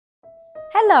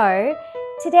Hello,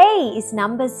 today is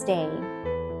Numbers Day.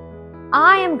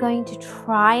 I am going to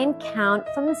try and count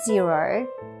from 0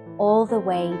 all the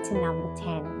way to number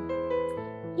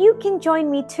 10. You can join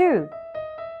me too.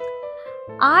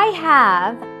 I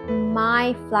have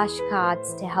my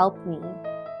flashcards to help me.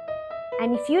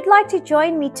 And if you'd like to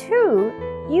join me too,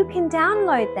 you can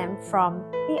download them from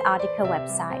the Artica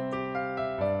website.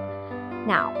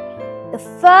 Now, the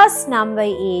first number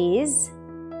is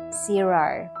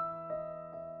 0.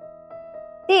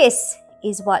 This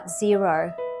is what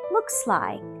 0 looks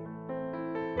like.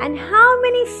 And how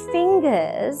many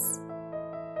fingers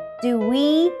do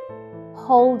we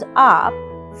hold up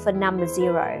for number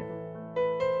 0?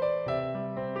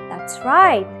 That's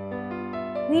right.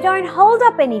 We don't hold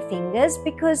up any fingers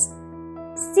because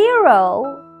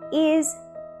 0 is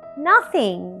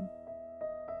nothing.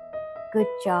 Good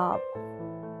job.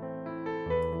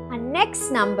 Our next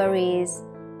number is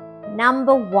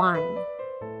number 1.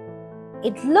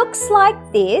 It looks like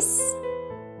this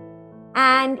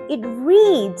and it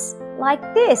reads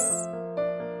like this.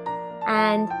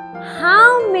 And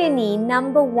how many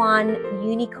number 1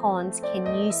 unicorns can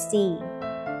you see?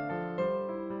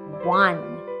 1.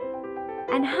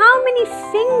 And how many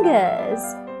fingers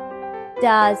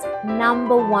does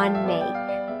number 1 make?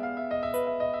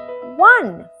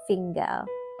 1 finger.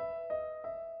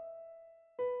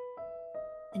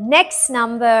 The next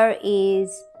number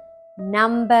is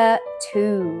number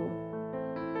 2.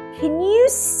 Can you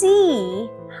see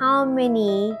how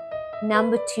many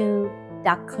number 2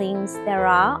 ducklings there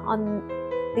are on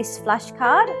this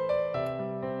flashcard?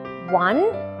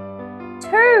 1,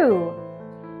 2.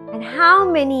 And how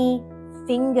many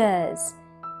fingers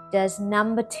does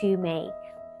number 2 make?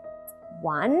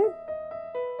 1,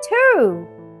 2.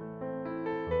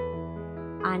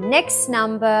 Our next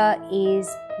number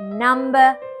is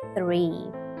number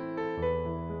 3.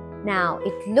 Now,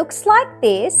 it looks like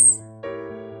this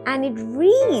and it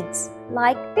reads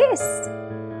like this.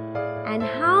 And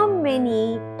how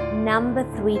many number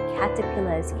 3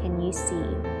 caterpillars can you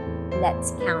see?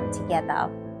 Let's count together.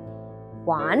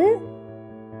 1,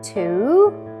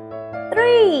 2,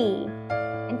 3.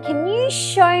 And can you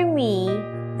show me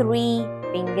 3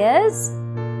 fingers?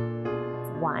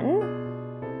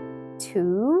 1,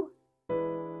 2,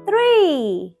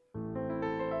 3.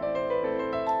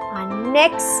 Our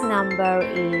next number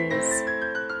is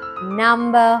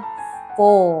number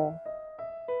 4.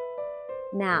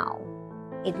 Now,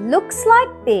 it looks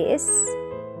like this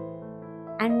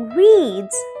and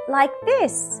reads like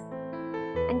this.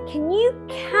 And can you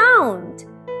count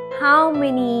how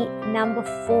many number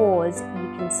 4s you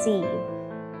can see?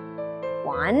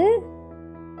 1,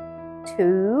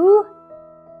 2,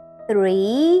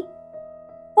 3,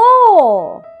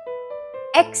 4.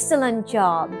 Excellent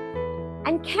job.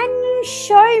 And can you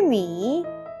show me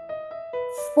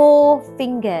 4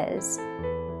 fingers?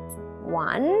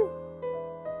 1,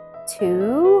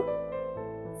 2,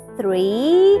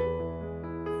 3,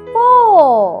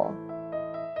 4.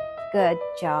 Good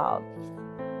job.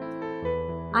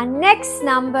 Our next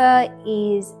number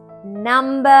is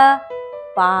number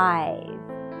 5.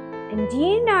 And do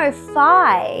you know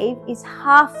 5 is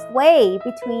halfway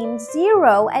between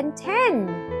 0 and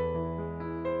 10?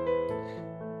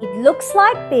 It looks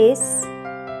like this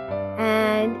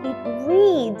and it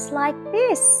reads like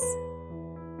this.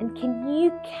 And can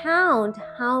you count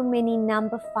how many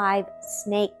number 5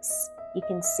 snakes you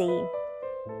can see?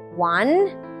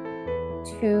 1,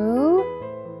 2,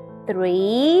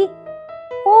 3,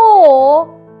 4,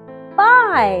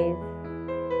 5.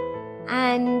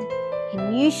 And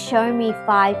can you show me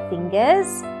 5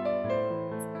 fingers?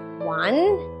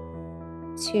 1,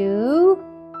 2,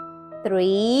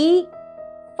 3,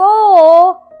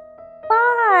 4,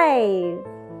 5.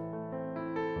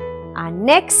 Our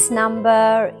next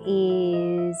number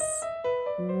is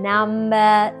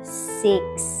number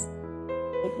 6.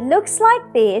 It looks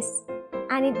like this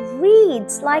and it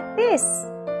reads like this.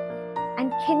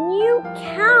 And can you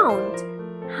count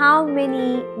how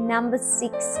many number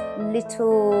 6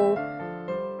 little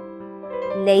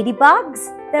ladybugs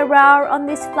there are on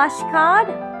this flashcard?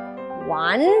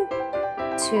 1,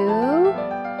 2,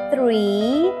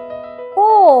 3,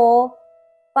 4,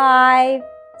 5,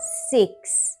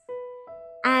 6.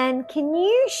 And can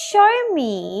you show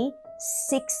me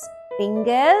 6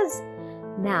 fingers?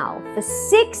 Now, for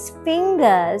 6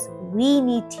 fingers, we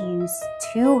need to use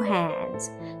 2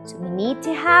 hands. So we need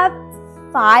to have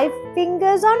 5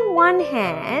 fingers on one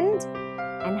hand.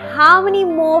 And how many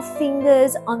more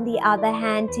fingers on the other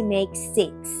hand to make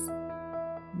 6?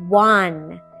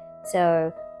 1.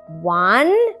 So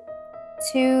 1,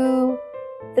 2,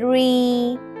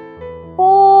 3,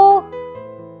 4,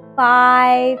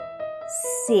 5,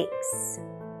 6.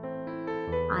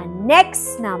 Our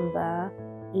next number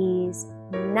is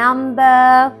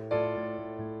number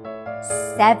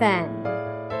 7.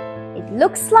 It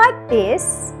looks like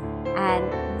this and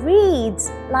reads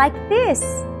like this.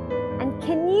 And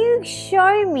can you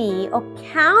show me or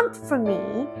count for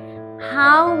me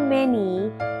how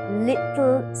many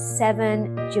little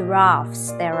 7 giraffes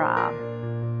there are?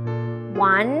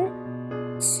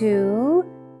 1, 2,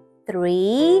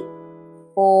 3,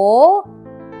 4,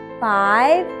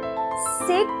 5,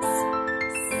 6,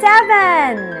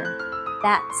 7.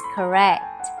 That's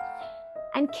correct.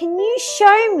 And can you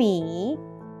show me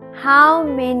how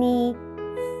many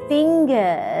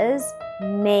fingers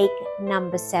make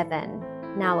number 7?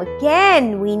 Now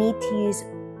again, we need to use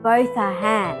both our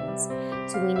hands.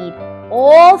 So we need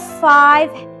all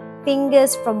 5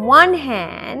 fingers from one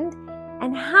hand.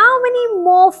 And how many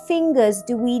more fingers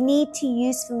do we need to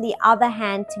use from the other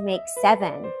hand to make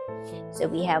 7? So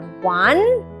we have 1,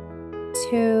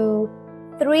 2,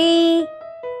 3,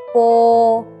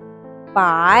 4,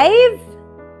 5,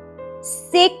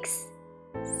 6,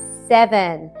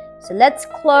 7. So let's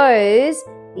close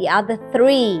the other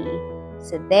 3.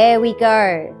 So there we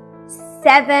go.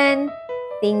 7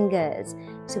 fingers.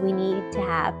 So we need to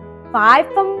have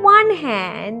 5 from one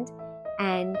hand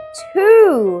and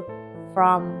 2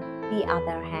 from the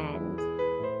other hand.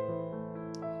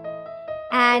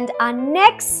 And our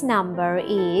next number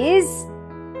is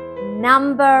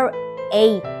number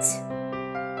 8.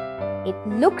 It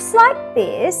looks like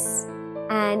this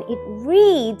and it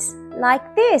reads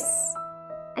like this.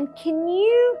 And can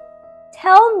you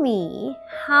tell me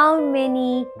how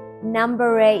many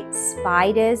number 8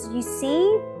 spiders you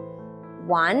see?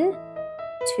 1,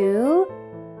 2,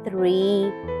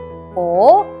 3,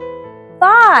 4,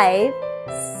 5,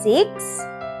 6,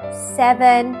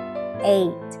 7,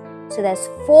 8. So there's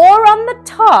 4 on the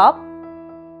top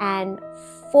and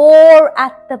 4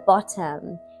 at the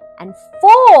bottom. And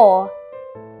 4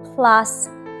 plus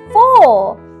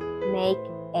 4 make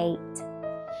 8.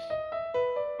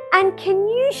 And can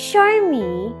you show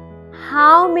me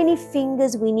how many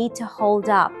fingers we need to hold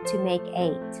up to make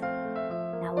 8?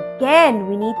 Now again,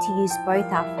 we need to use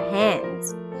both our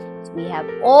hands. So we have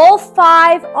all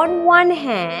 5 on one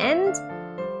hand.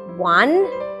 1,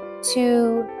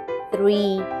 2,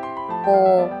 3,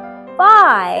 4,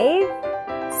 5,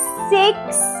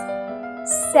 6,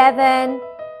 7,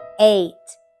 8.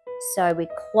 So we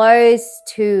close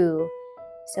 2.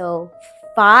 So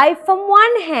 5 from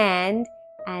one hand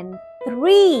and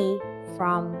 3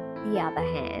 from the other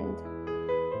hand.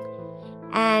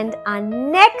 And our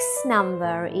next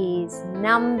number is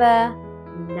number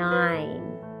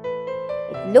 9.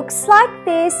 It looks like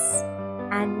this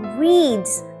and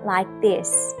reads like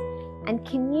this. And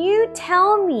can you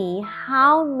tell me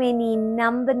how many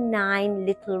number 9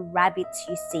 little rabbits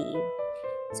you see?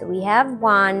 So we have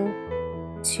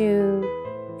 1,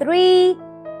 2, 3,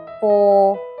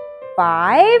 4,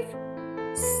 5,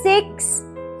 6,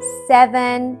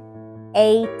 7,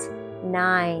 8,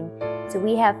 9. So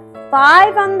we have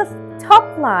 5 on the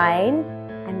top line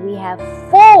and we have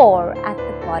 4 at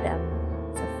the bottom.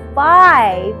 So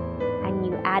 5 and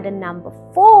you add a number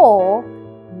 4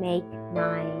 make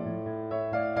 9.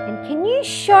 And can you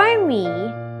show me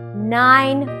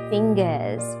 9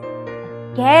 fingers?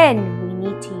 Again, we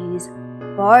need to use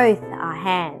both our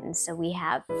hands. So we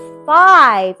have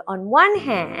 5 on one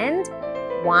hand.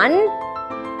 1,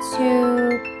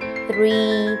 2,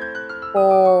 3,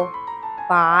 4,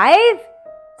 5,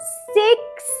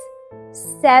 6,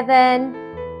 7,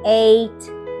 8,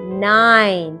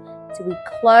 9. So we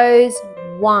close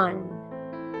 1.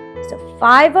 So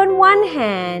 5 on one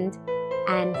hand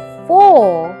and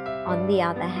 4 on the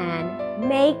other hand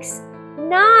makes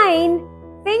 9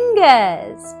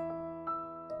 fingers.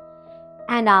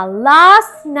 And our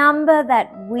last number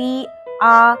that we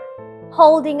are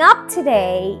holding up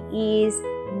today is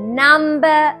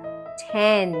number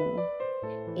 10.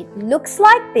 It looks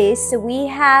like this. So we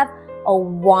have a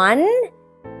 1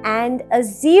 and a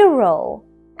 0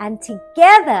 and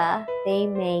together they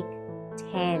make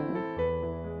 10.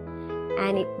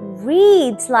 And it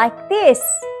reads like this.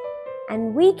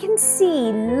 And we can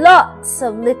see lots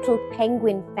of little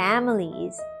penguin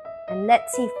families. And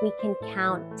let's see if we can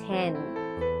count 10.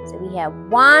 So we have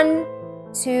 1,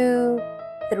 2,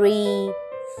 3,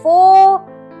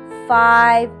 4,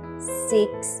 5,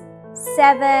 6,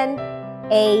 7,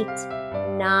 8,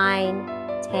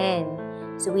 9,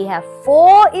 10. So we have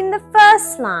 4 in the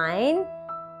first line,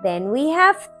 then we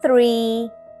have 3,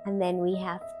 and then we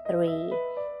have 3.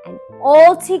 And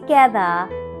all together,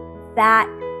 that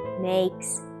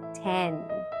makes 10.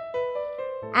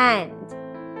 And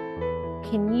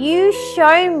can you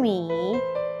show me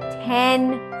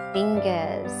 10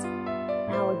 fingers?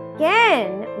 Now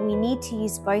again, we need to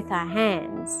use both our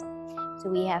hands. So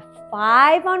we have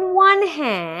 5 on one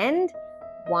hand.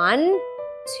 1,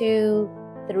 2,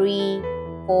 3,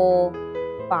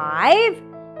 4, 5.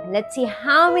 And let's see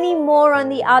how many more on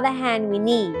the other hand we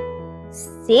need.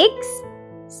 6,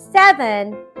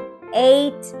 7,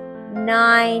 8,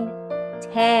 9,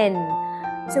 10.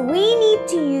 So we need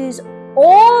to use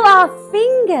all our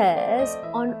fingers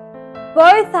on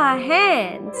both our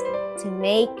hands to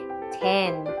make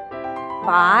 10.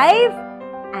 5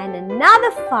 and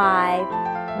another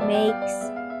 5 makes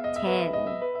 10.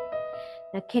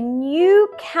 Now can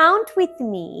you count with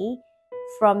me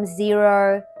from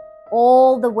 0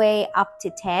 all the way up to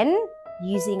 10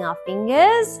 using our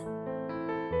fingers?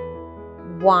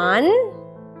 1,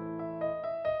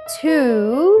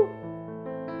 2,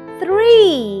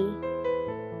 3,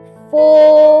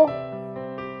 4,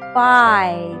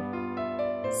 5,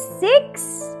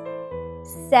 6,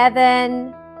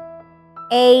 7,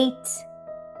 8,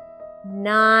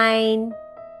 9,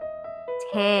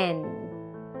 10.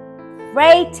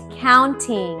 Great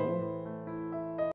counting.